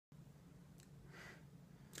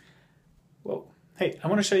Hey, I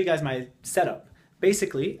want to show you guys my setup.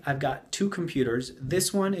 Basically, I've got two computers.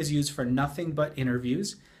 This one is used for nothing but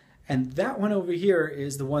interviews, and that one over here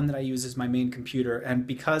is the one that I use as my main computer. And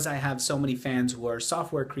because I have so many fans who are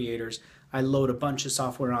software creators, I load a bunch of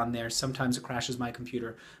software on there. Sometimes it crashes my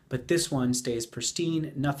computer, but this one stays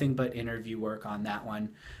pristine, nothing but interview work on that one.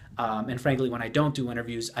 And frankly, when I don't do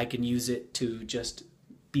interviews, I can use it to just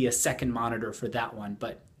be a second monitor for that one,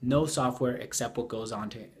 but no software except what goes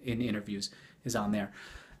on in interviews is on there.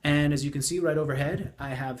 And as you can see right overhead, I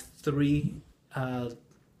have three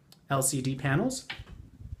LCD panels.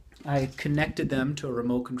 I connected them to a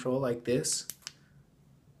remote control like this.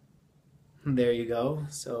 There you go.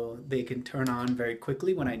 So they can turn on very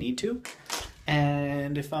quickly when I need to.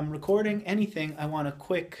 And if I'm recording anything, I want to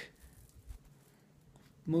quick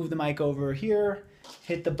move the mic over here,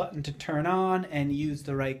 hit the button to turn on, and use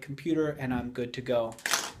the right computer, and I'm good to go.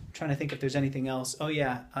 I'm trying to think if there's anything else. Oh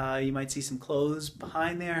yeah, you might see some clothes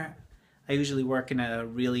behind there. I usually work in a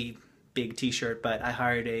really big t-shirt, but I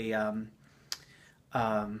hired a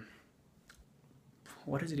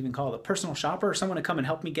what is it even called? A personal shopper, or someone to come and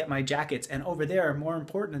help me get my jackets. And over there, more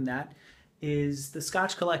important than that, is the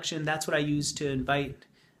Scotch collection. That's what I use to invite,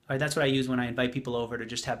 or that's what I use when I invite people over to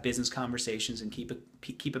just have business conversations and keep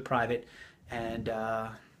it private. And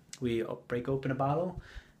we break open a bottle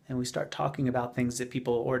and we start talking about things that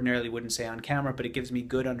people ordinarily wouldn't say on camera, but it gives me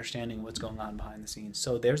good understanding of what's going on behind the scenes.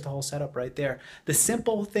 So there's the whole setup right there. The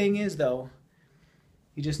simple thing is, though,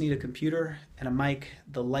 you just need a computer and a mic.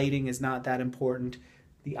 The lighting is not that important.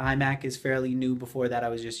 The iMac is fairly new. Before that, I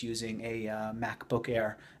was just using a MacBook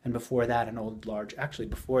Air, and before that, an old large. Actually,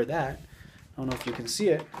 before that, I don't know if you can see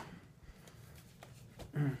it.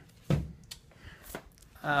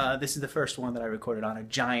 This is the first one that I recorded on a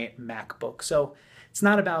giant MacBook. So it's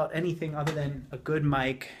not about anything other than a good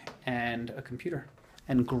mic and a computer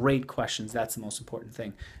and great questions. That's the most important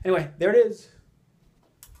thing. Anyway, there it is.